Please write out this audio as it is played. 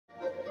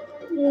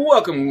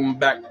Welcome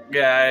back,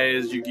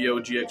 guys.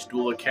 Yu-Gi-Oh! GX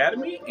Duel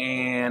Academy,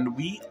 and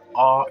we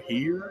are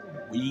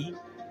here. We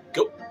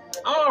go.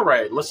 All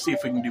right, let's see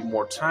if we can do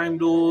more time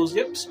duels.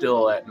 Yep,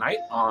 still at night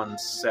on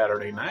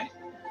Saturday night.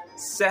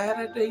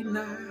 Saturday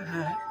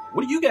night.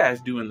 What are you guys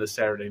doing this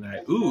Saturday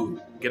night?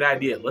 Ooh, good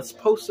idea. Let's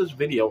post this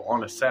video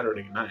on a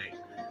Saturday night.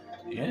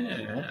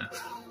 Yeah.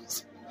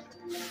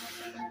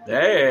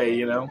 Hey,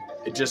 you know,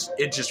 it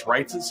just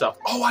writes itself.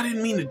 Oh, I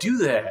didn't mean to do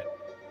that.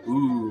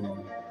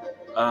 Ooh.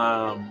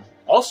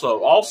 Also,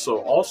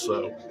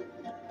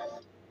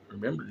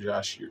 remember,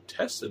 Josh, you're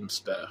testing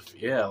stuff.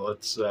 Yeah,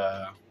 let's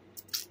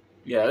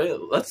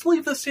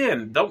leave this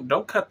in.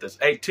 Don't cut this.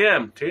 Hey,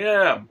 Tim,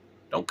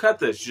 don't cut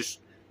this.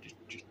 Just keep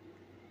it.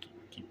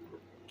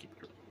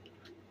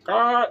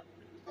 Cut.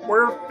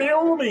 We're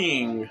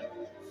filming.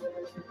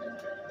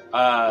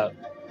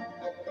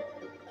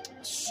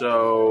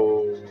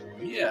 So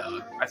yeah,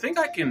 I think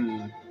I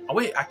can. Oh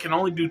wait, I can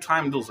only do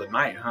time duels at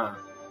night, huh?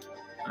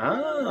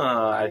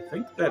 Ah, I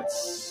think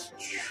that's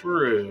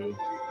true.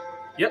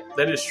 Yep,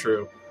 that is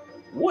true.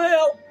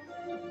 Well,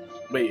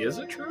 wait, is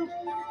it true?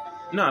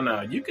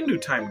 No, you can do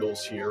time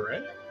duels here,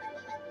 right?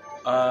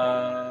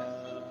 I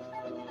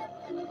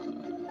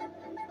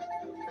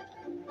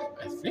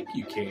think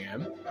you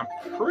can. I'm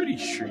pretty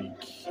sure you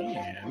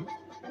can.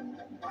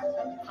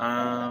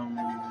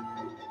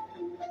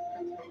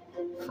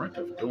 Front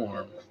of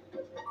dorm.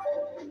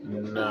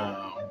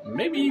 No,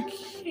 maybe you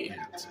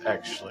can't,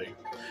 actually.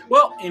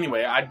 Well,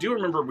 anyway, I do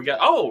remember we got...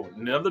 Oh,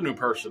 another new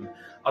person.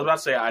 I was about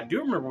to say, I do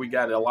remember we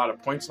got a lot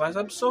of points last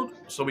episode,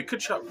 so we could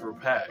shop for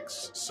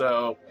packs.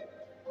 So,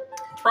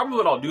 it's probably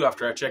what I'll do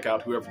after I check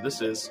out whoever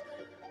this is.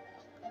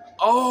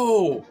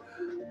 Oh,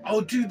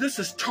 dude, this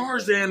is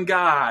Tarzan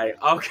guy.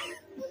 Okay.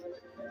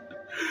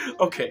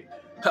 Okay.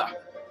 Ha.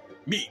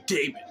 Me,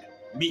 David.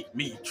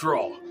 Me,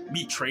 draw.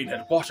 Me, train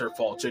at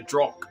waterfall to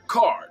draw a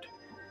card.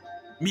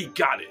 Me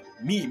got it.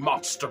 Me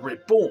monster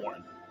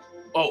reborn.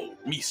 Oh,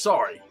 me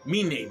sorry.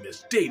 Me name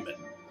is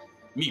Damon.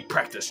 Me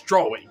practice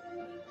drawing.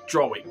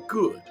 Drawing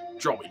good.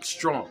 Drawing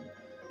strong.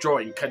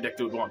 Drawing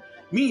connected one.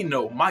 Me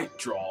no might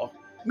draw.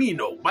 Me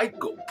no might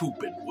go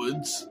poop in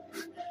woods.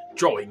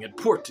 Drawing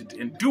important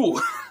in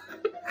duel.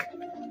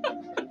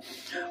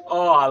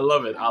 Oh, I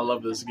love it. I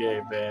love this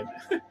game, man.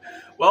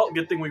 Well,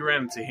 good thing we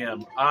ran into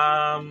him.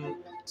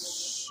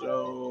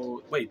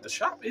 So, wait, the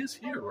shop is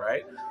here,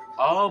 right?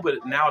 Oh,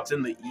 but now it's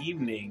in the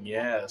evening,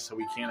 yeah, so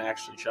we can't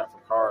actually shop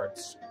for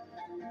cards.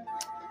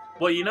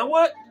 Well, you know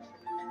what?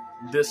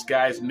 This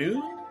guy's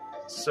new,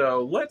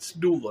 so let's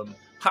duel him.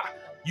 Ha!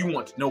 You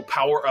want no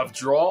power of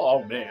draw?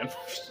 Oh, man.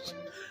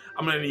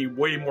 I'm going to need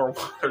way more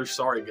water.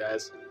 Sorry,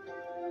 guys.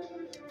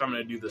 If I'm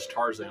going to do this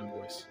Tarzan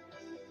voice.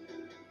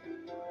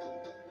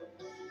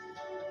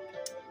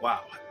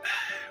 Wow.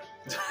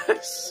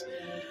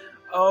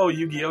 Oh,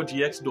 Yu-Gi-Oh!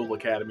 GX Duel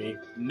Academy.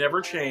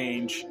 Never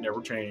change.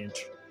 Never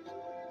change.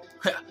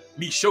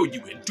 Me show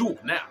you in duel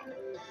now.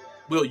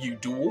 Will you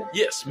duel?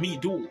 Yes, me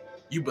duel.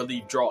 You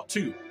believe draw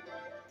two.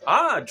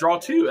 Ah, draw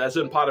two, as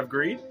in Pot of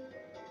Greed?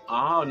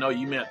 Oh, no,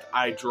 you meant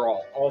I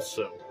draw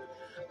also.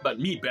 But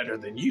me better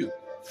than you.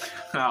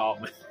 Oh,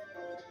 man.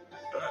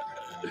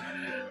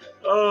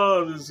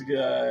 Oh, this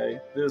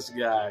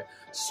guy.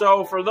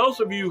 So, for those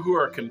of you who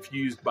are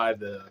confused by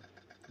the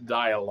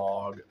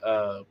dialogue,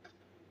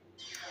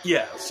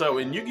 yeah, so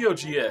in Yu-Gi-Oh!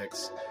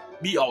 GX,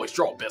 me always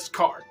draw best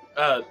card.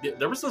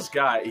 There was this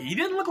guy, he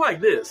didn't look like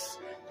this.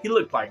 He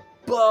looked like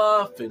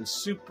buff and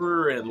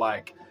super and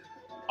like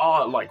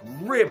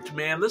ripped,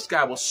 man. This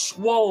guy was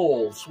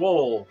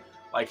swole.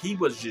 Like he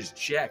was just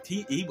jacked.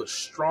 He was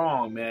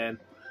strong, man.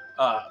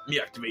 Me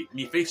activate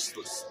me face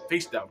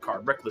down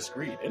card, Reckless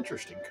Greed.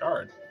 Interesting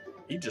card.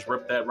 He just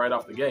ripped that right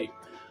off the gate.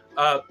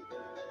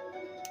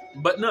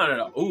 But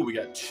no. Ooh, we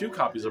got 2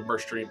 copies of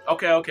Burst Stream.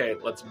 Okay,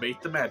 let's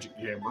bait the Magic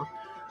Jammer.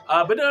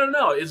 But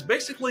no. It's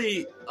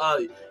basically,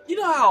 you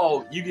know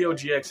how Yu-Gi-Oh!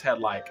 GX had,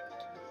 like,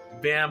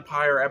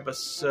 Vampire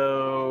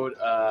episode,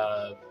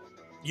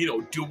 you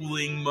know,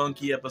 Dueling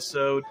Monkey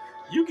episode?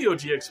 Yu-Gi-Oh!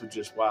 GX was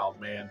just wild,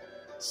 man.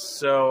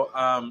 So,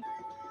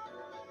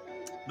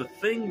 the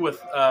thing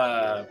with,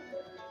 yep,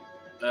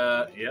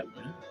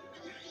 man.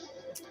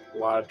 A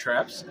lot of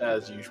traps,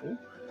 as usual.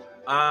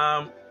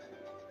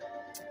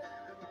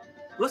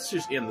 Let's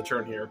just end the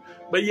turn here.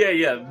 But yeah,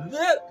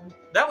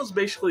 that was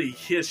basically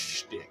his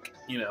shtick,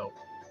 you know.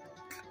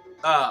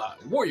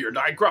 Warrior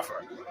die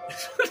gruffer.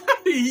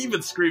 He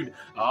even screamed,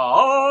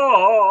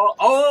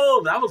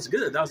 oh, that was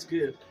good. I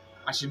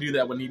should do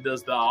that when he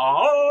does the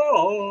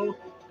oh.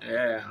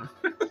 Yeah.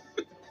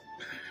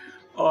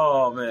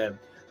 Oh, man.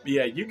 But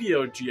yeah,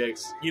 Yu-Gi-Oh!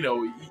 GX, you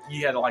know,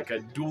 you had like a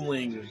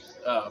dueling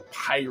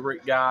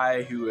pirate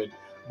guy who had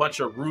a bunch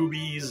of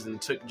rubies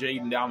and took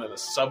Jaden down in a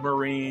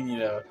submarine, you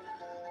know.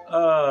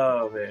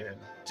 Oh, man.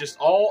 Just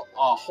a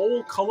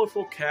whole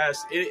colorful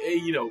cast.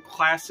 You know,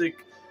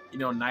 classic, you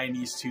know,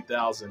 90s,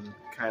 2000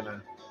 kind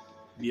of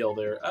deal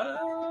there.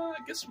 I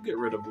guess we'll get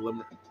rid of the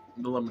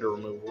limiter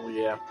removal,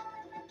 yeah.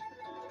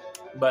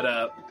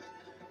 But,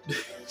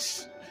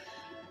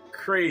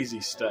 crazy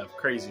stuff,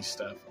 crazy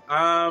stuff.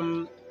 I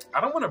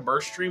don't want to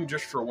burst stream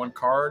just for one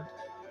card.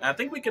 And I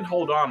think we can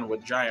hold on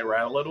with Giant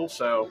Rattle,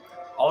 so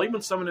I'll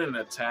even summon in an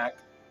attack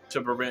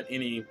to prevent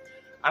any...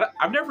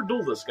 I've never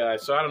dueled this guy,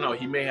 so I don't know.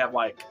 He may have,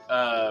 like,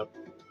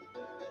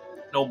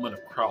 Nobleman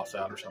of Cross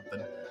out or something.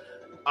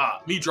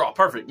 Me draw,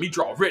 perfect. Me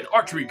draw, red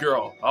archery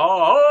girl.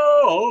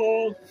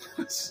 Oh,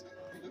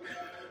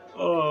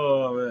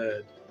 oh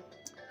man.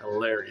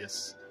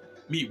 Hilarious.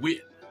 Me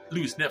win,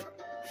 lose never.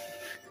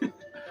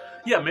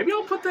 Yeah, maybe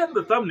I'll put that in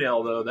the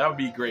thumbnail, though. That would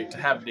be great to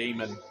have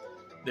Damon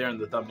there in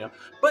the thumbnail.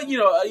 But, you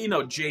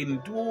know,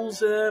 Jaden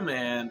duels him,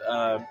 and,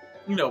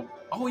 you know,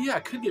 oh, yeah, I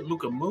could get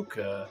Muka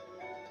Muka.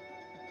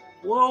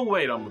 We'll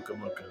wait on Muka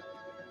Muka.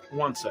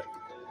 One sec.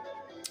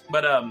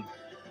 But,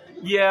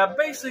 yeah,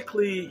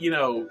 basically, you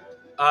know,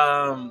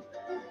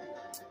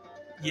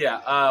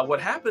 what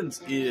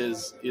happens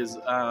is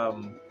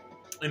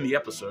in the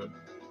episode,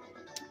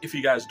 if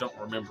you guys don't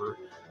remember,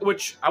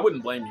 which I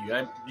wouldn't blame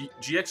you.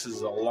 GX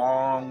is a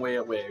long way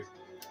away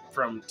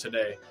from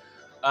today.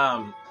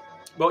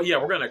 Well, yeah,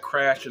 we're going to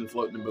crash and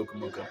float into Muka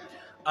Muka.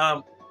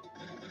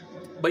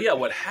 But yeah,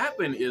 what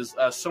happened is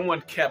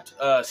someone kept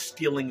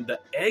stealing the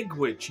egg,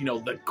 which, you know,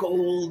 the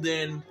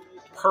golden,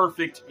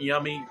 perfect,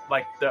 yummy,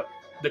 like the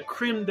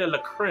creme de la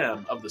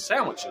creme of the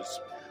sandwiches.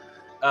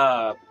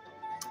 You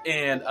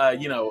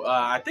know,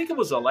 I think it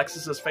was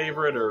Alexis's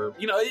favorite, or,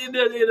 you know, it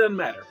doesn't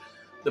matter.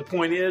 The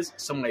point is,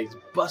 somebody's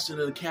busting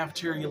in the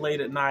cafeteria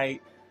late at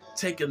night,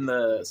 taking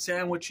the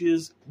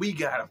sandwiches. We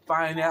gotta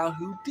find out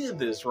who did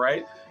this,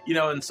 right? You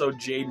know, and so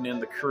Jaden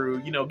and the crew,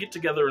 you know, get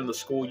together in the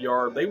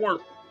schoolyard. They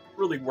weren't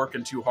really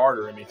working too hard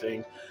or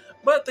anything,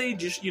 but they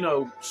just, you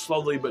know,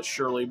 slowly but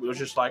surely, it was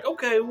just like,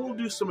 okay, we'll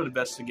do some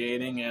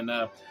investigating. And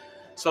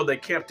so they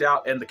camped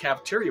out in the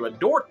cafeteria with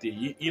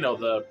Dorothy, you know,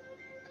 the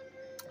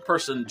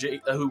person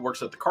who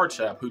works at the card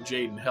shop, who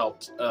Jaden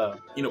helped,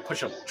 you know,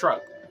 push up the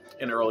truck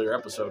in an earlier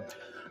episode.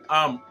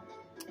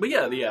 But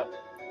yeah,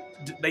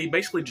 they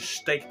basically just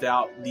staked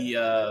out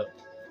the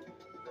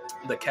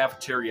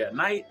cafeteria at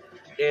night,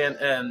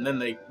 and then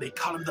they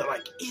caught him. They're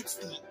like, it's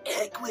the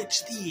egg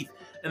witch thief,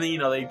 and then, you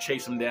know, they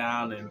chase him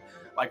down and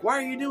like, why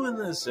are you doing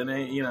this? And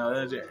then, you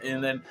know,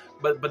 and then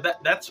but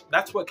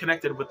that's what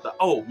connected with the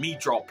me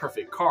draw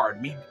perfect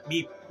card, me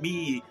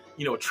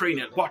you know, train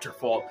at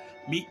waterfall,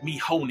 me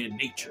hone in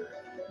nature,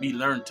 me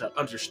learn to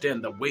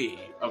understand the way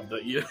of the.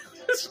 You know,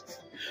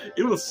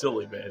 it was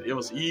silly, man. It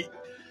was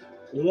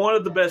one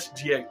of the best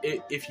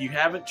GX. If you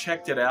haven't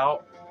checked it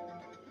out,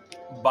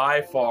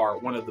 by far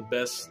one of the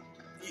best.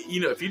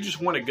 You know, if you just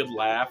want a good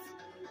laugh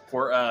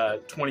for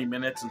 20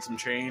 minutes and some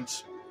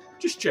change,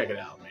 just check it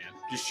out, man.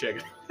 Just check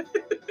it.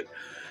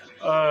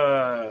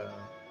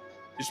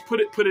 Just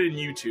put it in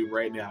YouTube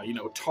right now. You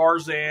know,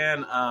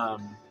 Tarzan,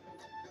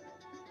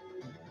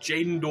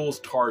 Jaden duels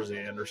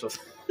Tarzan or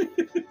something.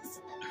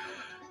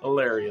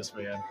 Hilarious,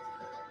 man.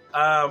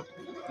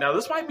 Now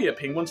this might be a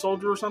penguin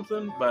soldier or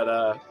something,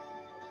 but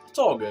it's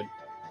all good.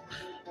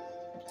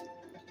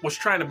 Was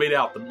trying to bait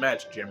out the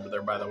magic chamber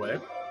there, by the way.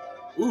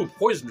 Ooh,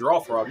 poison draw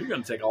frog. You're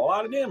gonna take a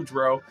lot of damage,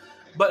 bro.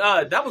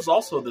 But that was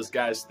also this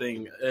guy's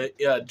thing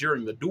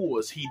during the duel,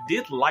 is he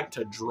did like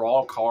to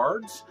draw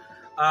cards.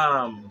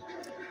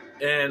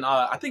 And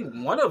I think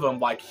one of them,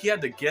 like, he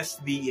had to guess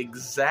the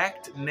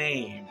exact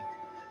name.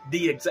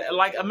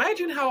 Like,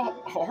 imagine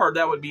how hard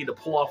that would be to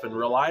pull off in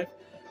real life.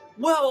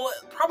 Well,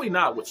 probably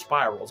not with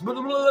spirals, but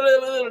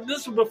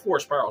this was before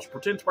spirals.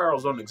 Pretend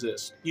spirals don't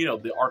exist. You know,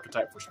 the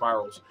archetype for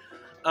spirals.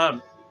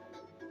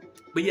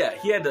 But yeah,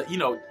 he had to, you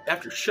know,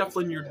 after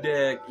shuffling your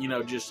deck, you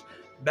know, just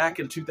back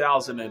in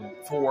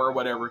 2004 or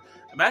whatever,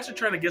 imagine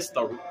trying to guess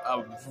a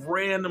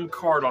random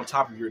card on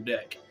top of your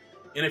deck.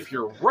 And if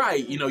you're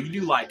right, you know, you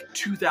do like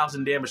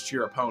 2,000 damage to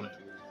your opponent.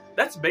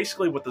 That's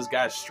basically what this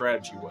guy's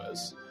strategy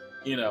was,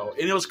 you know.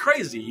 And it was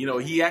crazy. You know,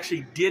 he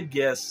actually did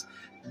guess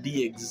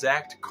the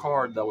exact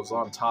card that was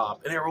on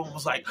top, and everyone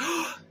was like,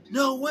 oh,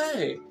 no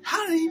way,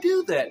 how did he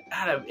do that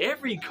out of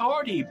every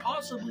card he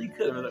possibly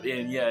could have?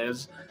 And yeah, it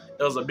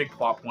was a big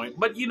plot point.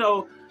 But, you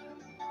know,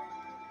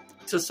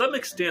 to some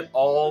extent,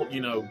 all, you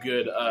know,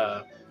 good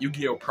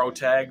Yu-Gi-Oh! Pro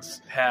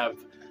tags have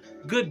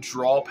good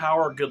draw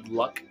power, good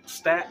luck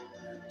stat.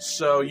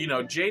 So, you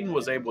know, Jaden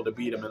was able to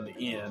beat him in the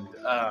end,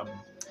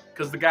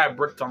 because the guy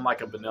bricked on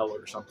like a vanilla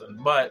or something.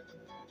 But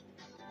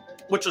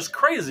which is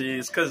crazy,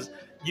 is because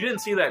you didn't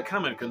see that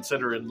coming,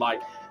 considering, like,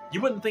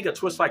 you wouldn't think a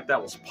twist like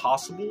that was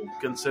possible,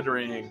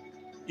 considering,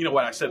 you know,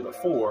 what I said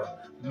before.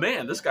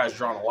 Man, this guy's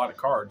drawn a lot of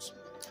cards.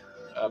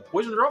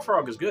 Poison Draw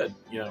Frog is good,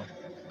 you know.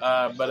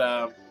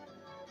 But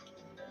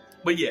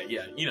yeah,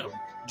 you know,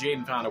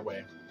 Jaden found a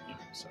way, you know,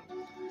 so.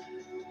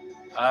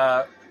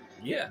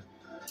 Yeah.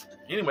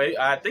 Anyway,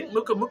 I think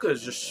Muka Muka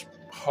is just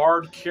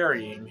hard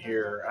carrying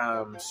here.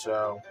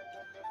 So,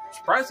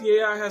 surprised the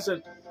AI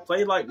hasn't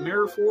played like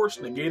Mirror Force,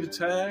 Negate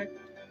Attack,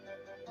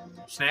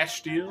 Snatch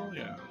Steal,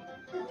 you know.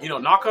 You know,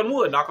 knock on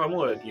wood,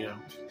 you know,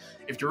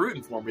 if you're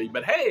rooting for me.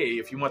 But hey,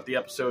 if you want the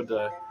episode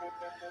to,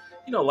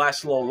 you know,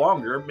 last a little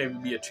longer, maybe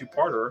be a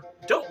two-parter,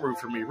 don't root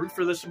for me. Root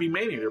for this to be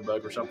Maneater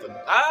Bug or something.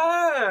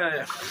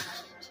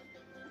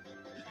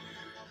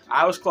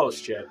 I was close,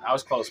 Chet. I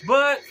was close.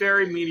 But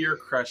Fairy Meteor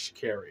Crush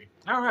Carry.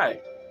 All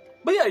right.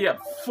 But yeah,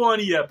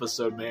 funny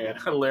episode, man.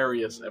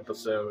 Hilarious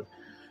episode.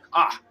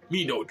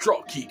 Me no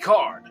draw key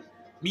card.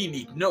 Me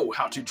need know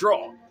how to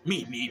draw.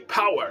 Me need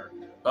power.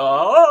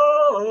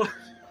 Oh.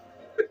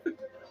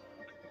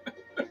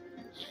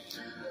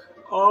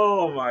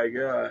 Oh my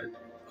god.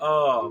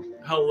 Oh,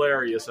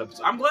 hilarious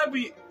episode. I'm glad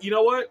you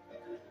know what?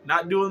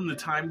 Not doing the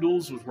time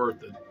duels was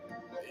worth it.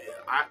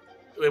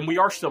 And we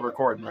are still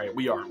recording, right?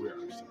 We are.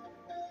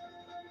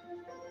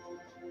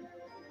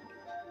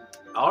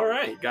 All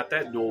right, got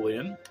that duel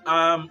in.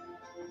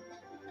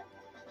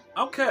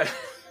 Okay.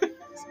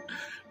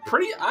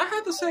 I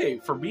had to say,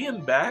 for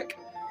being back,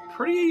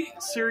 pretty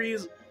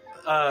series,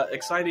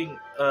 exciting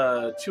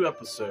 2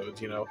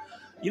 episodes, you know.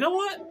 You know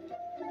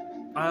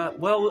what?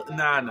 Well,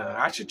 nah.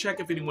 I should check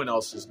if anyone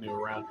else is new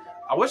around.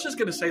 I was just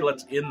going to say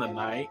let's end the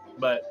night,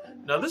 but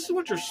no, this is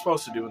what you're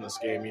supposed to do in this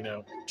game, you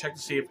know. Check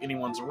to see if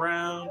anyone's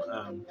around,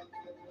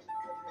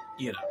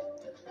 you know.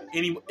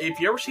 If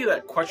you ever see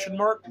that question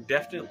mark,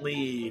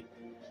 definitely,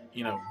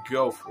 you know,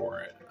 go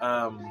for it.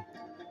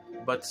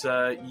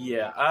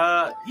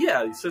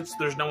 Yeah, since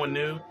there's no one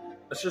new,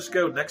 let's just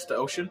go next to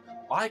ocean.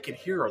 All I can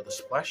hear are the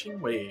splashing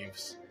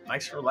waves.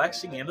 Nice,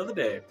 relaxing end of the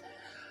day.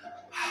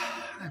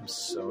 I'm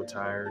so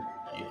tired.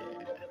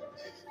 Yeah.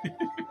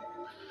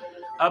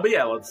 But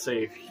yeah, let's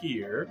save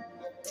here.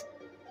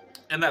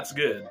 And that's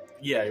good.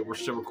 Yeah, we're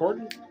still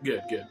recording?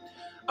 Good.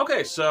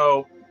 Okay,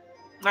 so,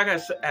 like I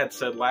had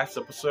said last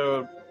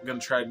episode, I'm going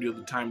to try to do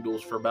the time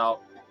duels for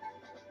about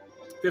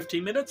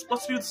 15 minutes.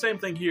 Let's do the same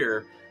thing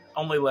here,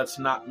 only let's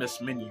not miss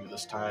menu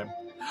this time.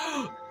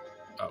 Oh.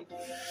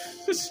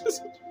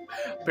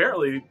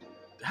 Apparently,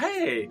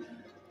 hey,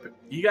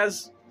 you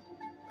guys,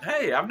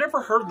 hey, I've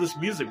never heard this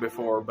music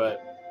before,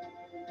 but,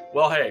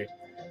 well, hey,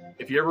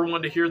 if you ever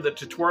wanted to hear the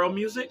tutorial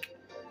music,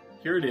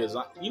 here it is.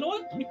 You know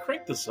what? Let me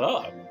crank this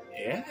up.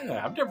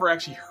 Yeah, I've never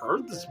actually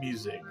heard this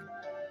music.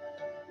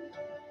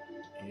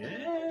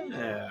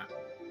 Yeah.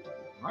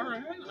 All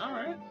right.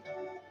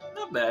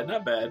 Not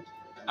bad.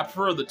 I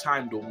prefer the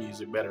time duel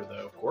music better,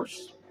 though, of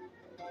course.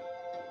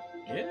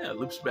 Yeah,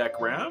 loops back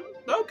around.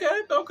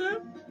 Okay.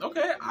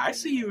 I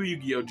see you,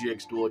 Yu-Gi-Oh!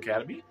 GX Duel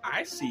Academy.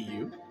 I see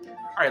you.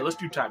 All right, let's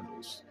do time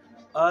duels.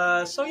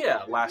 So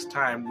yeah, last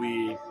time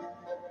we,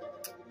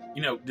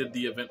 you know, did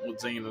the event with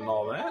Zane and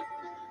all that.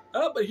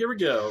 But here we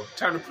go.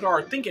 Time to put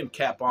our thinking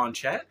cap on,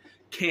 chat.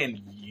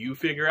 Can you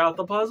figure out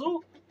the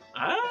puzzle?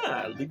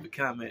 Leave a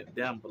comment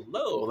down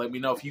below. Let me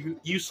know if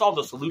you saw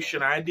the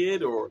solution I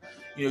did, or,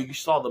 you know, you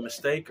saw the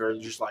mistake, or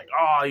just like,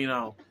 you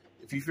know,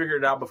 if you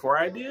figured it out before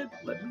I did,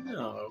 let me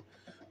know.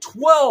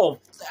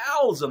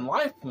 12,000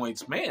 life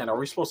points. Man, are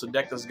we supposed to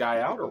deck this guy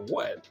out or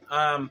what?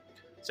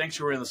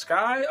 Sanctuary in the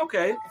sky.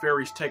 Okay.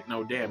 Fairies take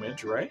no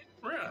damage, right?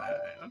 Right.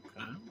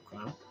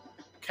 Okay.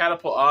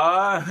 Catapult.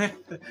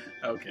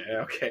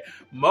 Okay.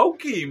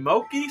 Moki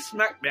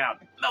Smackdown.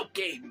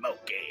 Moki.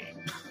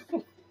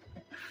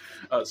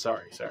 Oh,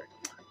 sorry.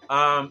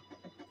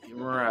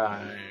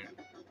 Right.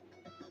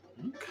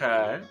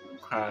 Okay.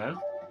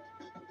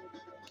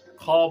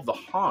 Call the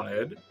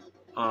Haunted.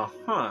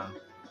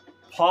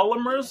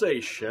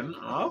 Polymerization.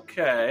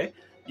 Okay.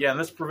 Yeah, and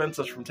this prevents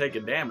us from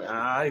taking damage.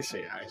 I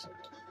see.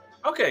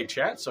 Okay,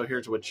 chat. So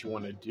here's what you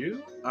want to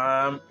do.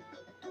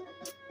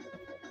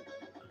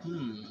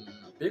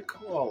 Big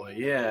koala.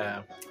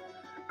 Yeah.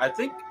 I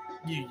think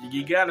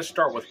you got to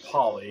start with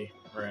Poly,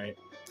 right?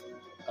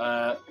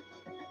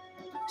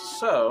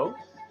 So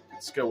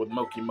let's go with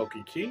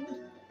Moki King.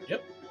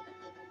 Yep.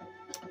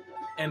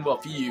 And we'll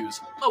fuse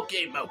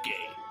Moki.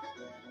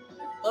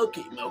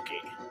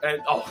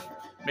 And oh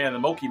man, the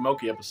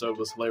Moki episode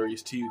was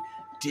hilarious too.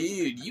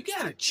 Dude, you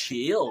gotta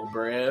chill,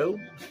 bro.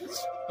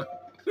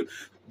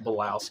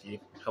 Balowski,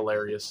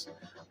 hilarious.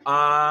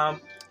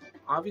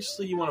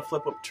 Obviously you want to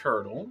flip up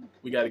Turtle.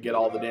 We got to get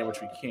all the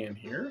damage we can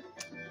here.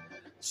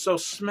 So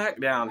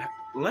Smackdown.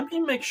 Let me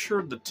make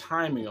sure the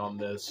timing on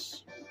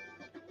this.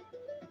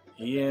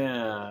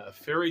 Yeah,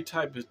 fairy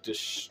type is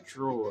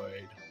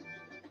destroyed.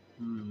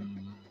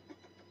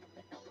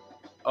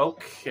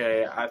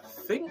 Okay, I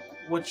think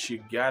what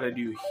you gotta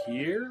do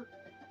here...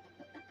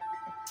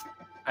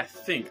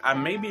 I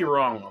may be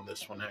wrong on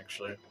this one,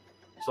 actually.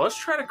 So let's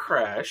try to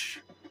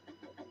crash,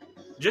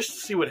 just to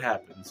see what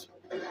happens.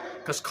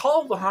 Because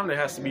Call of the Honda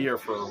has to be here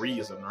for a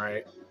reason,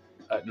 right?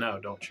 No,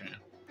 don't chant.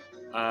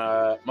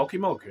 Moki.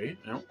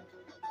 No.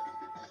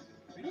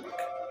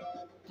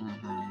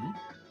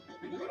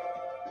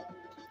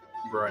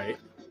 Right.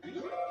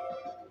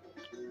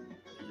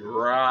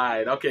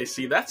 Okay,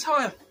 see, that's how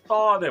I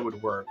thought it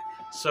would work.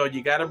 So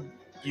you gotta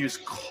use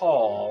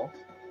Call.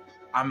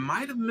 I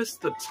might have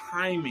missed the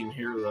timing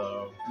here,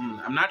 though.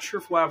 I'm not sure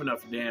if we'll have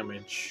enough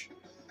damage.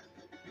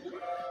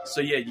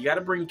 So yeah, you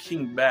gotta bring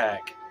King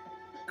back.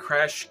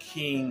 Crash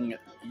King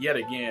yet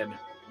again.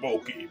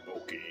 Moki.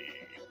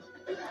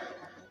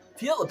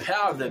 Feel the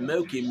power of the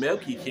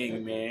Moki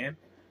King, man.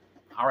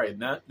 Alright,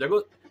 now there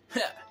goes.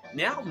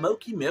 Now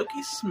Moki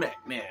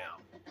Smackdown.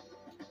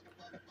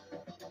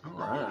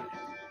 Alright.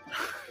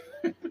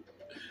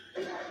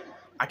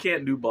 I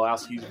can't do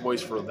Blowski's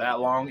voice for that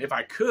long. If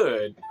I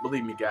could,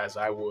 believe me, guys,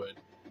 I would.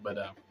 But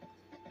that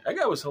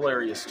guy was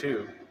hilarious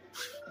too.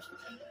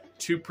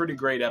 2 pretty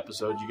great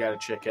episodes you got to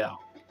check out.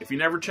 If you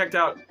never checked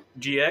out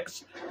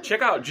GX,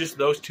 check out just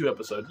those 2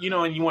 episodes. You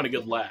know, and you want a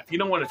good laugh. You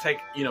don't want to take,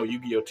 you know,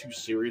 Yu-Gi-Oh! Too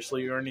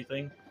seriously or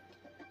anything.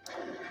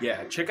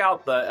 Yeah, check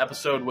out the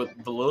episode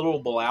with the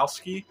little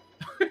Blowski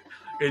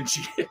in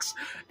GX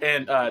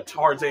and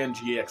Tarzan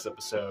GX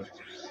episode.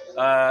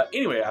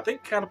 Anyway, I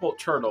think Catapult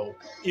Turtle,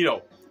 you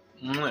know,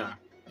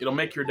 it'll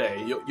make your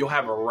day. You'll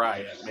have a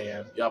riot,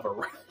 man. You'll have a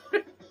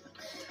riot.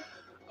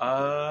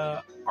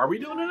 Are we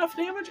doing enough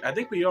damage? I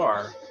think we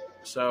are.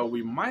 So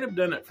we might have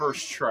done it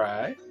first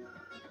try.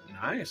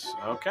 Nice.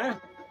 Okay. All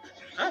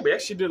right, we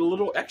actually did a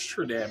little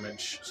extra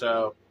damage.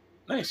 So,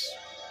 nice.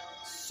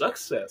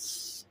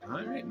 Success. All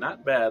right,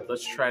 not bad.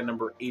 Let's try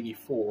number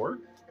 84.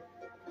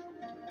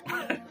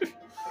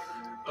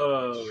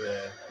 Oh,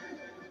 man.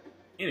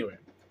 Anyway.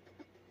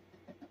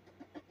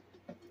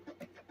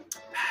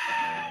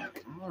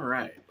 All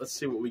right, let's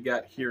see what we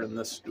got here in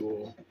this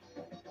duel.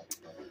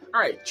 All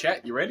right,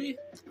 chat, you ready?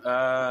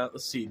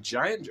 Let's see,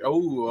 giant.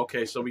 Oh,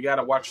 okay, so we got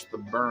to watch the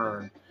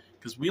burn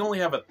because we only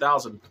have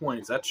 1,000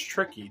 points. That's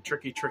tricky.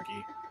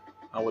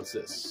 What's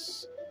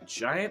this?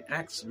 Giant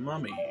axe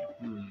mummy.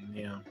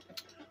 Yeah.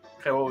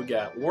 Okay, what we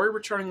got? Warrior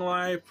returning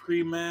alive,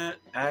 pre-mat,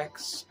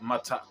 axe,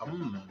 mata.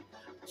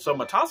 So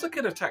Matasa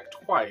can attack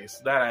twice.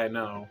 That I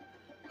know.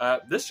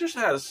 This just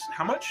has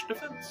how much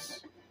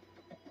defense?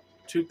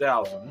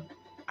 2,000.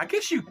 I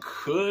guess you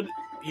could,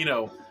 you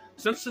know,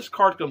 since this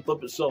card can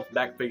flip itself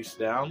back face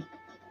down.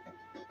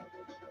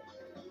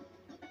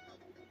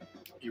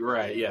 You're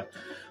right, yeah.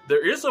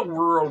 There is a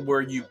world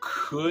where you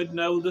could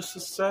know this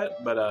is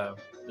set, but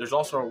there's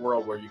also a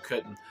world where you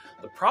couldn't.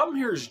 The problem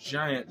here is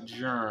Giant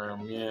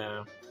Germ,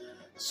 yeah.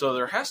 So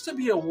there has to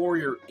be a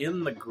warrior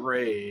in the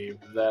grave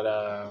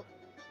that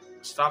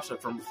stops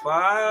it from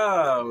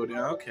floating.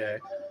 Okay.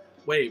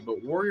 Wait,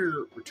 but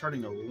warrior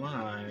returning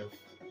alive.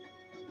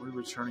 Warrior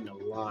returning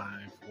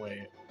alive.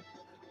 Wait.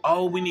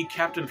 Oh, we need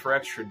Captain for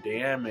extra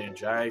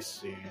damage. I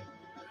see.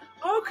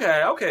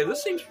 Okay.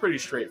 This seems pretty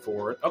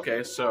straightforward.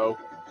 Okay, so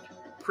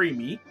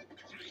pre-me.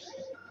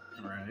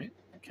 Alright.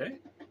 Okay.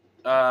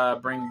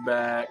 Bring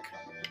back.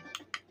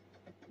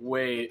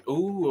 Wait.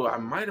 Ooh, I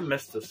might have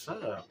messed this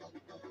up.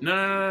 No.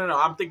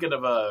 I'm thinking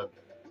of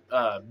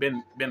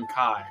Ben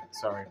Kai.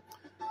 Sorry.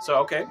 So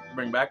okay,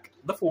 bring back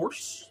the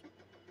Force.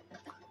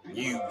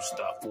 Use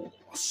the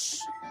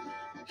Force.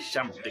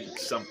 Something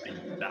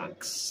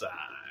dark side.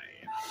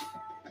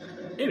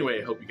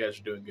 Anyway, I hope you guys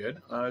are doing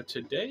good.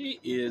 Today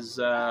is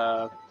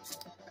October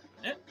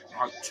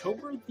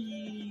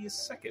the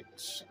 2nd,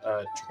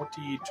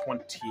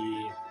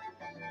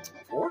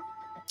 2024.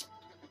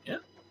 Yeah.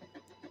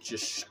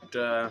 Just,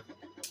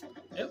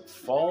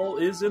 fall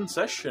is in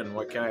session,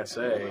 what can I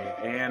say?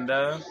 And,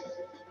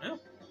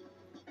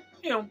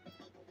 you know,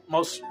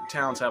 most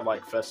towns have,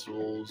 like,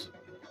 festivals,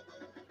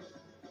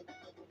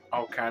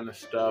 all kind of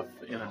stuff,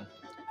 you know.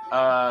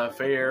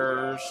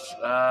 Fairs,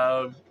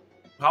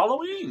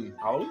 Halloween.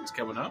 Halloween's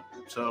coming up,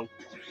 so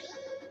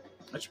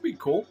that should be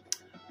cool.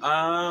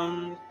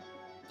 Yeah,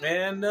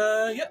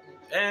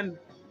 and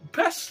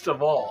best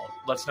of all,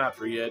 let's not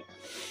forget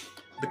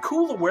the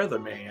cooler weather,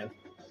 man.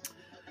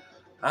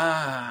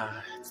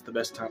 It's the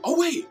best time. Oh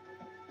wait,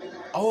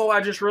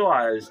 I just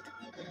realized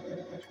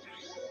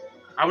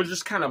I was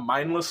just kind of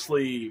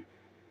mindlessly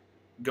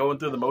going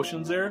through the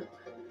motions there.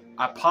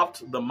 I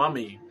popped the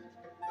mummy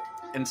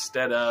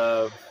instead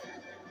of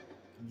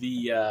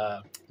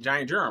the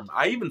giant germ.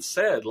 I even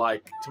said,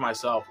 like, to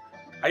myself,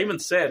 I even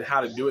said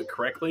how to do it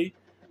correctly,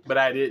 but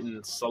I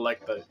didn't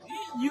select the.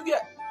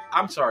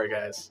 I'm sorry,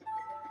 guys.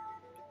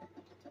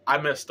 I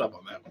messed up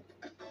on that one.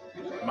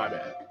 My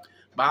bad.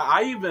 But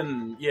I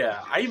even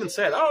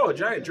said, oh, a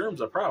giant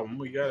germ's a problem.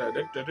 We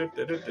gotta.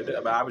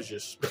 But I was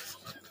just.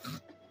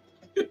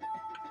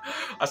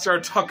 I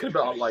started talking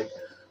about, like,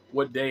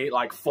 what day,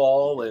 like,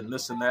 fall and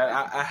this and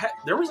that.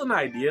 There was an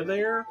idea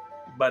there,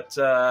 but,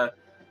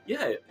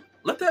 yeah.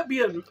 Let that be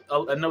a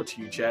note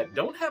to you, chat.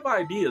 Don't have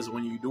ideas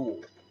when you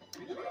duel.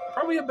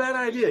 Probably a bad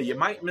idea. You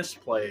might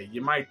misplay. You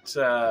might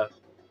try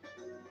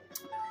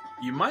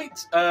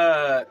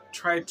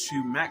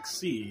to max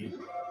C,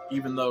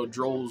 even though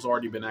Droll's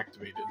already been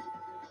activated.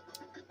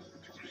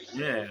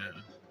 Yeah.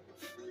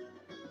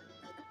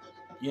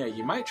 Yeah,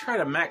 you might try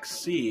to max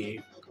C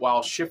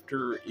while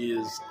Shifter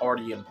is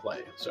already in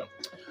play. So,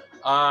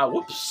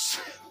 whoops.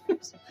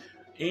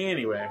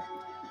 Anyway.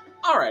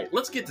 Alright,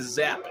 let's get to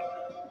zapping.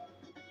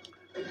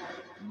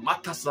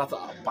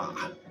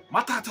 Matasatapa.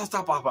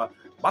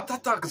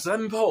 Matatak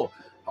Zenpo.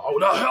 Oh,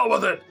 the hell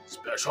with it.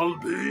 Special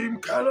beam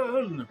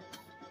cannon.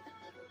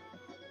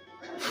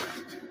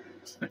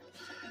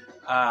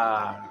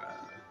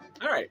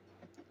 Alright.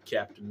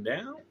 Captain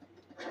down.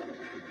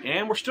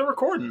 And we're still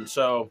recording,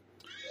 so.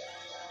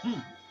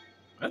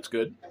 That's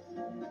good.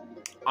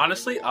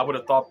 Honestly, I would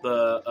have thought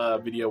the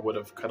video would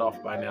have cut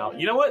off by now.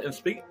 You know what? And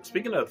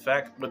speaking of the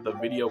fact with the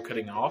video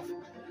cutting off,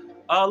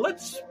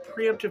 let's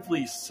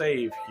preemptively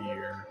save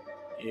here.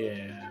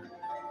 Yeah.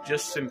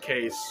 just in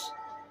case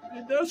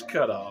it does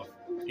cut off.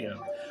 Yeah.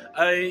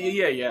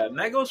 And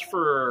that goes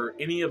for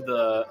any of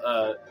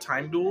the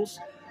time duels.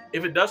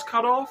 If it does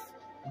cut off,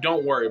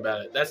 don't worry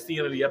about it. That's the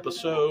end of the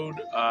episode.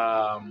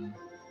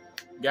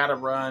 Gotta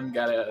run,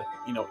 gotta,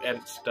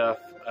 edit stuff.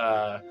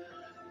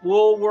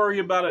 We'll worry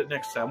about it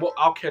next time. Well,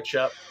 I'll catch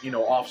up,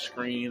 off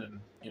screen and,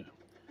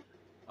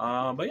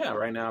 but yeah,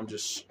 right now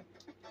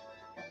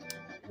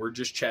we're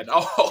just chatting.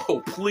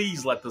 Oh,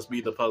 please let this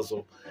be the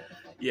puzzle.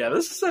 Yeah,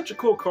 this is such a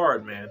cool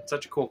card, man.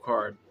 Such a cool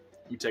card.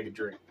 Let me take a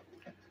drink.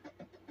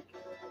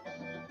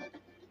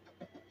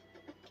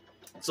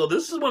 So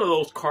this is one of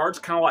those cards,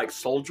 kind of like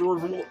Soldier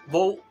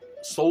Revolt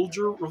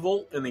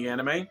in the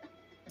anime,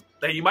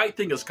 that you might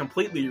think is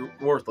completely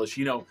worthless.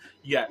 You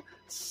got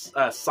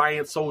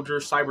Science Soldier,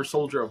 Cyber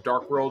Soldier of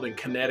Dark World, and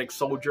Kinetic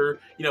Soldier.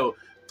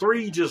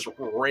 3 just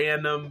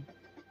random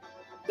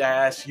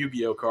ass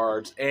Yu-Gi-Oh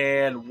cards,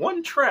 and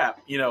one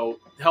trap,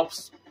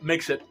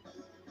 makes it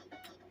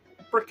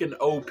freaking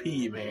OP,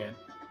 man.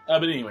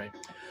 But anyway,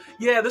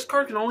 yeah, this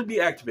card can only be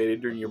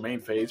activated during your main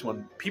phase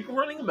when people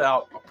running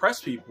about,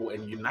 oppressed people,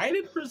 and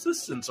united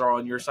resistance are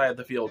on your side of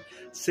the field.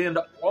 Send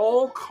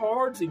all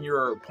cards in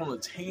your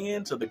opponent's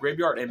hand to the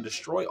graveyard and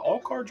destroy all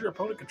cards your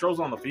opponent controls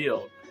on the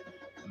field.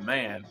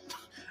 Man,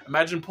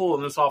 imagine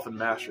pulling this off in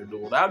Master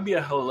Duel. That would be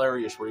a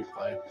hilarious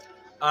replay.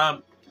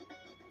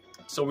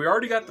 So we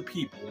already got the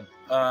people.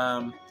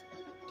 Now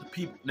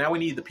we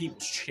need the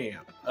people's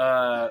champ.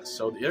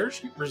 So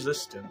there's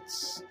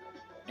resistance.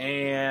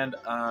 And,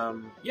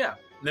 yeah.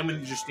 Then we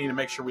just need to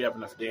make sure we have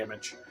enough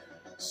damage.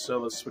 So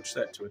let's switch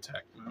that to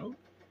attack mode.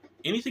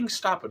 Anything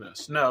stopping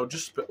us? No,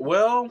 just...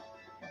 Well,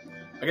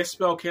 I guess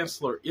Spell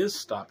Canceller is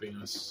stopping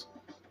us.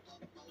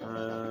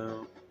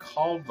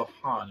 Call the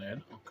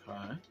Haunted.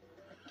 Okay.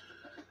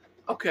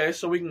 Okay,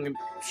 so we can...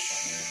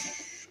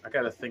 I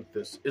gotta think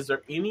this. Is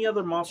there any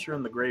other monster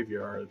in the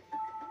graveyard?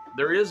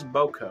 There is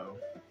Boko.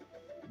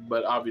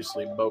 But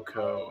obviously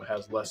Boko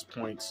has less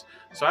points.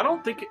 So I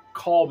don't think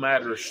call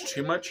matters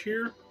too much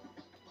here.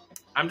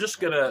 I'm just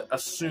going to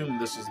assume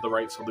this is the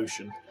right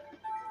solution.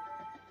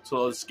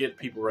 So let's get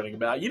people running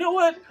about. You know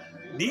what?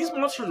 These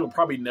monsters will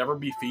probably never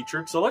be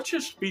featured, so let's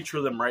just feature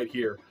them right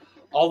here.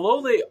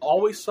 Although they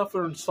always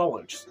suffer in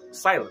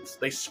silence,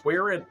 they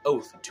swear an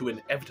oath to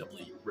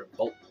inevitably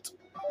revolt.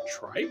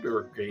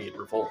 Tri-Brigade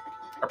Revolt.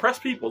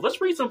 Oppressed people. Let's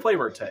read some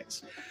flavor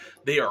text.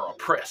 They are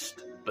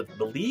oppressed, but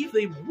believe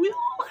they will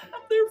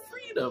have their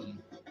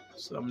freedom.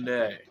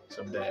 Someday.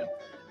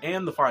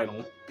 And the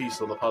final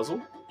piece of the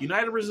puzzle,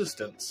 United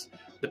Resistance.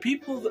 The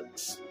people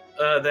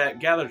that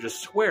gather to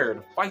swear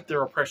to fight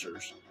their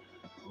oppressors.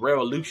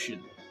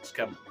 Revolution is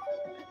coming.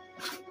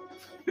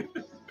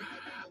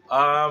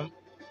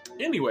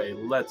 Anyway,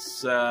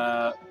 let's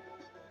do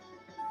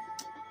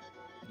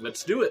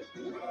it.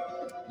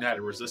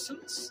 United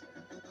Resistance.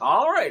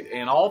 Alright,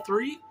 and all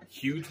 3,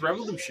 huge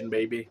revolution,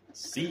 baby.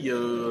 See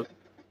ya.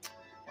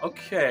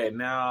 Okay,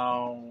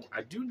 now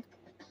I do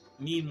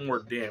need more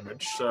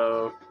damage,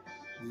 so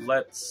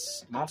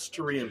let's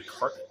monster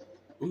reincarnate.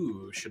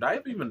 Ooh, should I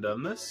have even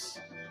done this?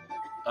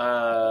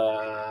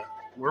 Right,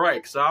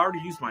 because I already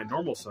used my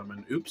normal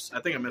summon. Oops,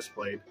 I think I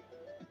misplayed.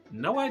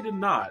 No, I did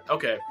not.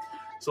 Okay,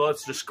 so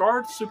let's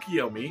discard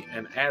Tsukiyomi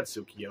and add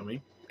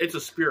Tsukiyomi. It's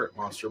a spirit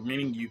monster,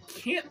 meaning you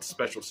can't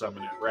special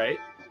summon it, right?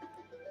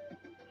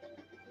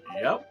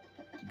 Yep,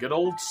 good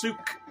old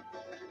Suk.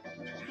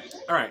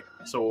 Alright,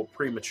 so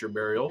premature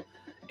burial.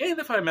 And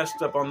if I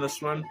messed up on this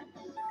one,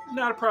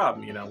 not a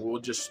problem, we'll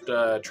just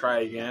try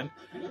again.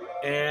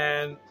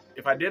 And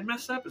if I did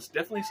mess up, it's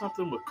definitely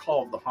something with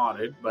Call of the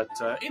Haunted. But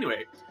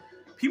anyway,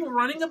 people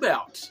running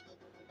about.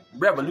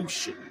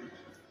 Revolution.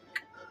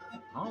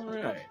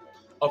 Alright.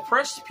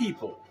 Oppressed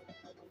people.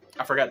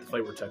 I forgot the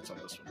flavor text on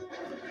this one.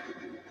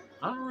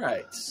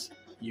 Alright.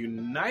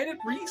 United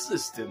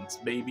Resistance,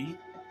 baby.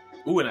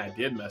 Ooh, and I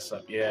did mess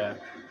up, yeah.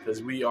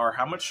 Because we are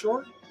how much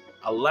short?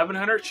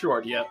 1,100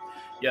 short, yep.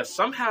 Yeah,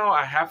 somehow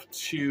I have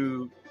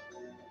to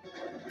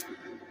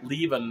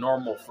leave a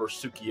normal for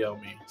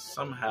Tsukiyomi.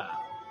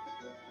 Somehow.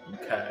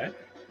 Okay.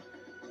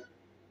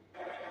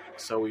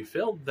 So we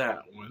failed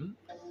that one.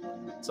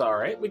 It's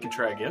alright, we can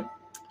try again.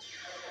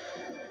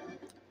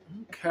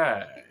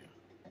 Okay.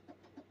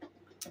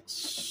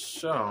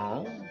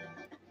 So...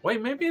 Wait,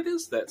 maybe it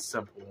is that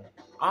simple.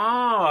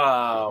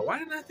 Ah, why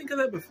didn't I think of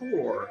that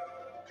before?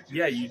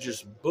 Yeah, you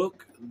just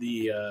book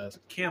the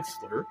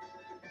canceller.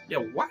 Yeah,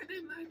 why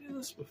didn't I do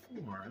this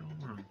before? I don't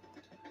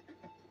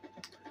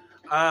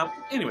know.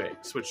 Anyway,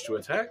 switch to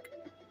attack.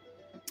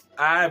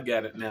 I've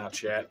got it now,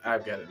 chat.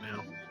 I've got it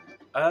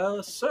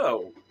now.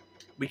 So,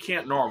 we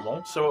can't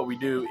normal. So what we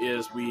do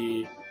is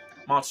we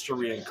monster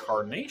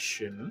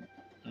reincarnation.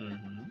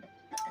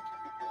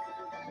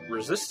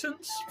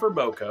 Resistance for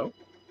Boko.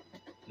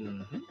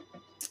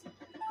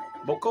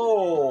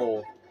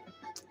 Boko!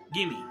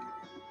 Gimme.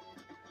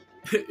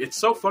 It's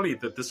so funny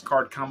that this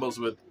card combos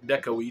with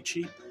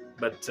Dekoichi,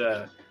 but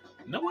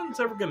no one's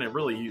ever going to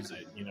really use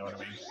it, you know what I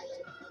mean?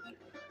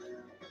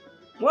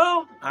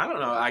 Well, I don't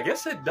know. I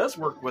guess it does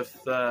work with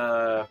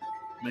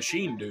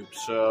machine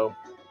dupes, so...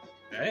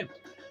 Hey,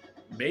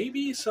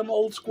 maybe some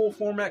old school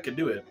format could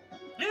do it.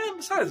 And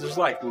besides, there's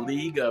like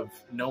League of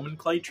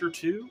Nomenclature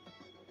too.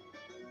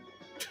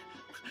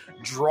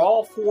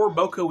 Draw 4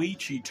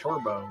 Bokoichi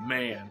Turbo,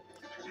 man.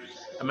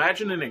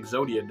 Imagine an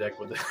Exodia deck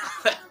with it.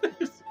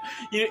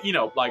 you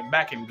know, like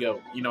back in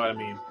Go. You know what I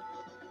mean?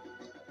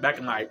 Back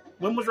in like,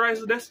 when was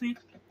Rise of Destiny?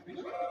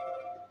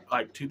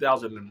 Like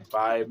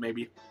 2005,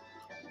 maybe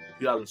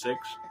 2006,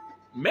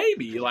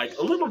 maybe like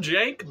a little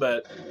jank,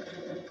 but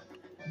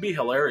it'd be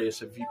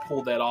hilarious if you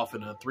pulled that off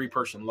in a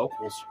 3-person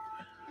locals.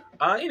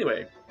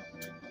 Anyway,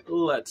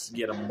 let's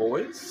get them,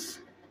 boys.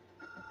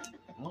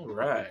 All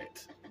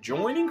right,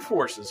 joining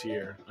forces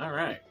here. All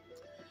right.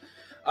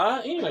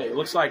 Anyway, it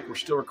looks like we're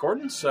still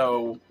recording,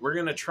 so we're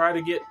gonna try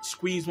to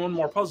squeeze one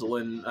more puzzle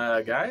in,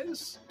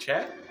 guys,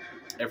 chat,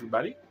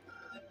 everybody,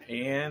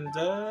 and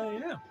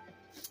yeah.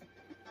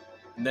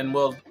 And then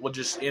we'll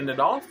just end it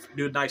off,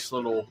 do a nice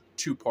little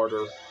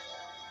 2-parter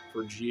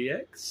for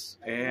GX,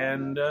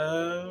 and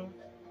go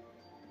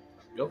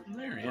from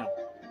there, yeah.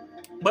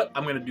 But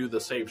I'm going to do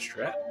the save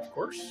strat, of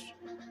course.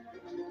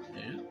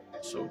 Yeah,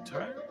 so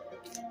tired.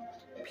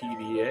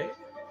 PDA.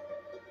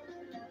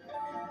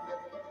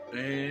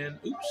 And,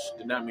 oops,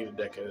 did not mean to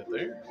deck it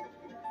there.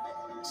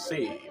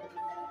 Save.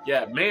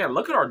 Yeah, man,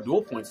 look at our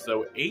duel points,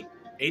 though.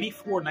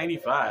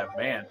 84.95,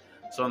 man.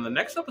 So in the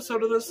next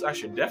episode of this, I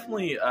should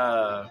definitely,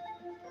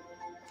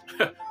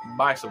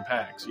 buy some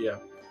packs, yeah.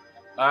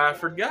 I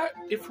forgot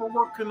if we're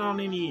working on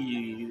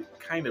any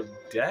kind of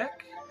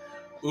deck.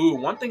 Ooh,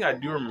 one thing I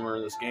do remember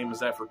in this game is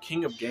that for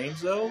King of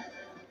Games, though,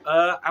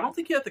 I don't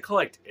think you have to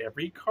collect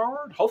every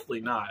card.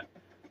 Hopefully not.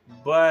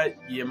 But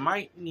you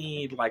might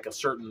need, like, a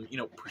certain, you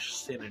know,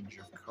 percentage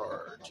of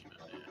cards, you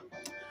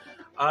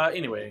know.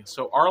 Anyway,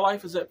 so our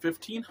life is at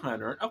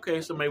 1,500.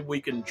 Okay, so maybe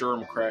we can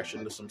germ crash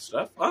into some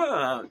stuff.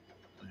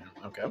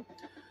 Okay.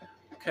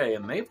 Okay,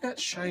 and they've got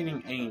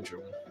Shining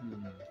Angel.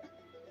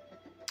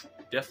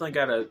 Definitely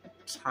got to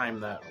time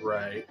that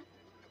right.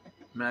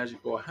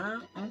 Magical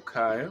hat.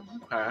 Okay.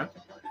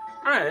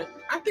 Alright,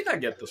 I think I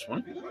get this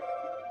one.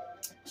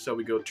 So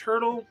we go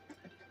Turtle.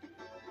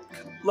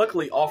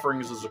 Luckily,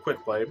 Offerings is a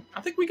quick play. I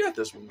think we got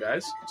this one,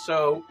 guys.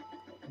 So,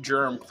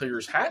 Germ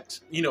clears hat.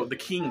 You know, the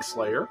King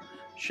Slayer.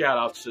 Shout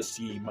outs to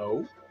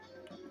C-Mo.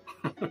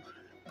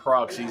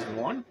 Prog Season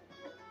 1.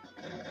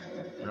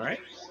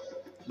 Alright.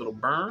 Little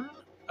burn.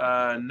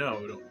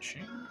 No, don't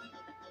change.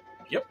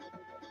 Yep.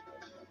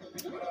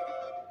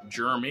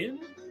 Germ in.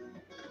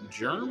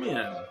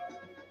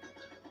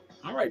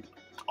 All right.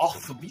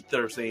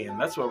 Alphabet saying.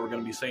 That's what we're going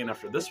to be saying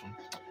after this one.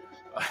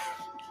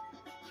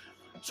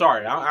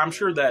 Sorry, I'm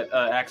sure that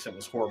accent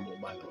was horrible,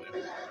 by the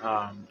way.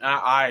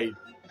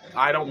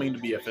 I don't mean to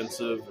be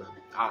offensive.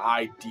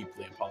 I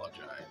deeply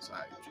apologize.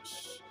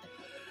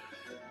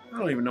 I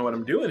don't even know what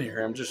I'm doing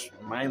here. I'm just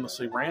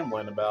mindlessly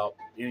rambling about...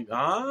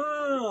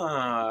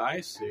 I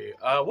see.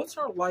 What's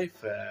our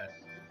life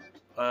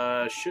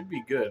at? Should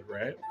be good,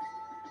 right?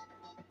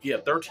 Yeah,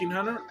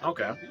 1,300?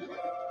 Okay.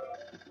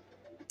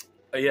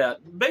 Yeah,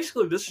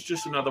 basically this is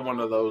just another one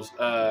of those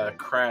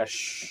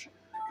crash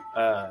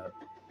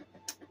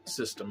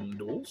system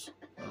duels.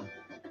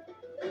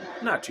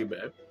 Not too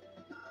bad.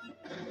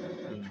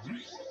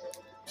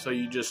 So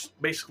you just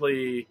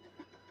basically...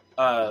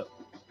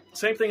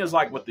 same thing as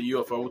like with the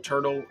UFO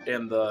turtle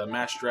and the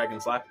Masked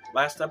Dragons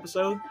last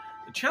episode.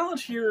 The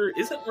challenge here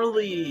isn't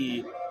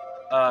really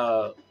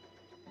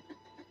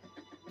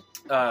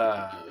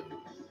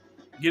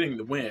getting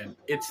the win.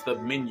 It's the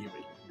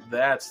menuing.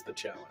 That's the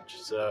challenge.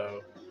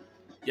 So,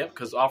 yep,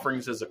 because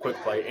Offerings is a quick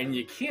play, and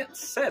you can't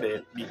set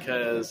it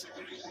because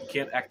you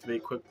can't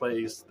activate quick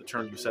plays the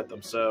turn you set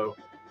them. So,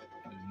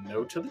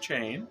 no to the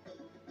chain,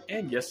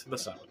 and yes to the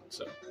summon.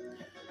 So,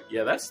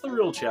 yeah, that's the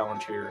real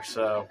challenge here.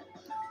 So,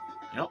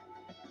 yep,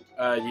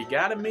 you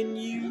gotta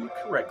menu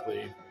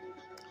correctly.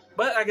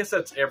 But I guess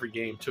that's every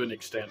game to an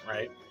extent,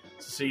 right?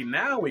 So, see,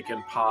 now we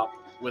can pop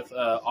with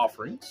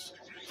Offerings.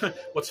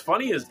 What's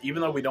funny is,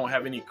 even though we don't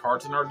have any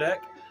cards in our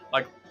deck,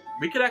 like,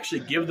 we could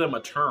actually give them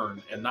a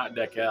turn and not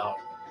deck out.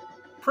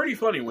 Pretty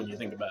funny when you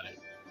think about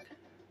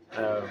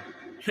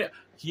it.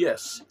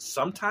 Yes,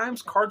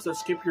 sometimes cards that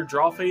skip your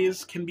draw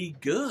phase can be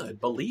good,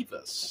 believe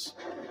us.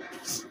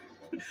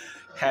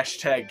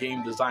 Hashtag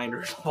game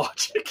designers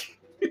logic.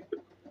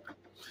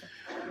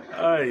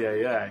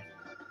 Ay.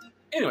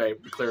 Anyway,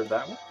 we cleared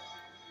that one.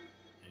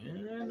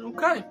 And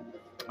okay.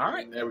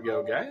 Alright, there we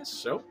go, guys.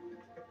 So,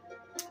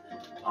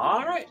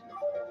 alright.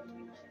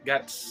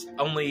 Got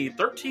only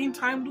 13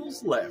 time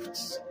duels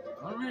left.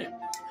 Alright.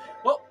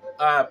 Well,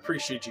 I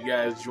appreciate you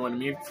guys joining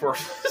me for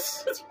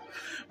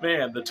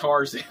man, the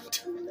Tarzan.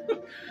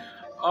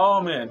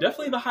 Oh man,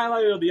 definitely the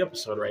highlight of the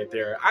episode right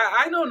there.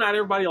 I know not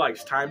everybody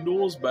likes time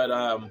duels, but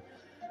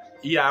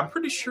yeah, I'm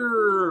pretty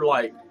sure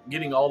like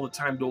getting all the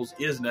time duels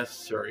is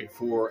necessary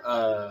for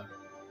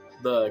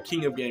the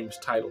King of Games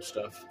title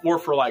stuff, or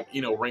for like,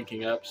 you know,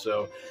 ranking up.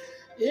 So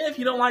if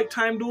you don't like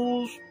time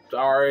duels,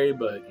 sorry,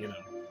 but you know,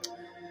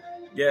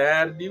 you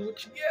gotta do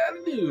what you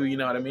gotta do, you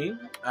know what I mean?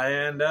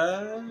 And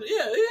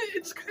yeah,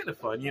 it's kind of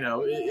fun, you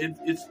know.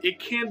 It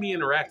can be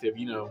interactive,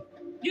 you know.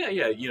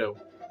 yeah, you know,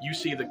 you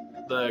see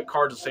the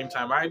cards at the same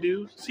time I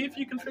do. See if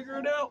you can figure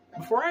it out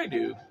before I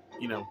do.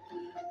 You know,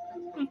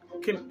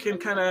 can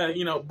kind of,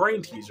 you know,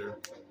 brain teaser.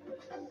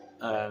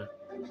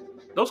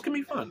 Those can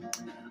be fun.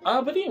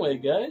 But anyway,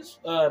 guys,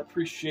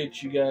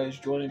 appreciate you guys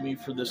joining me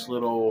for this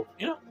little,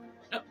 you know,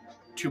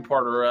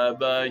 two-parter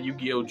of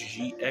Yu-Gi-Oh!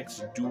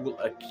 GX Duel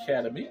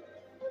Academy.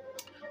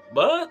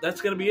 But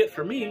that's going to be it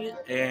for me.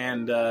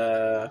 And,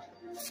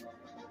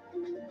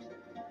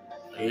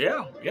 yeah,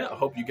 I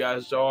hope you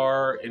guys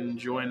are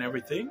enjoying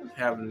everything,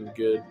 having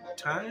good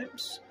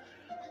times.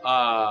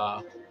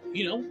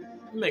 You know,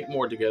 make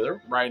more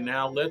together. Right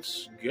now,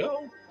 let's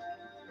go.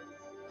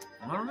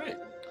 All right.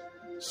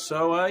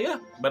 So, yeah,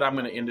 but I'm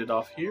going to end it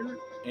off here.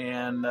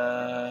 And,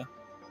 yeah,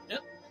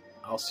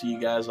 I'll see you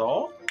guys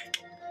all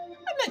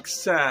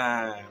next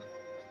time.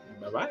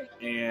 Bye-bye,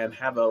 and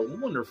have a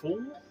wonderful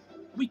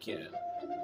weekend.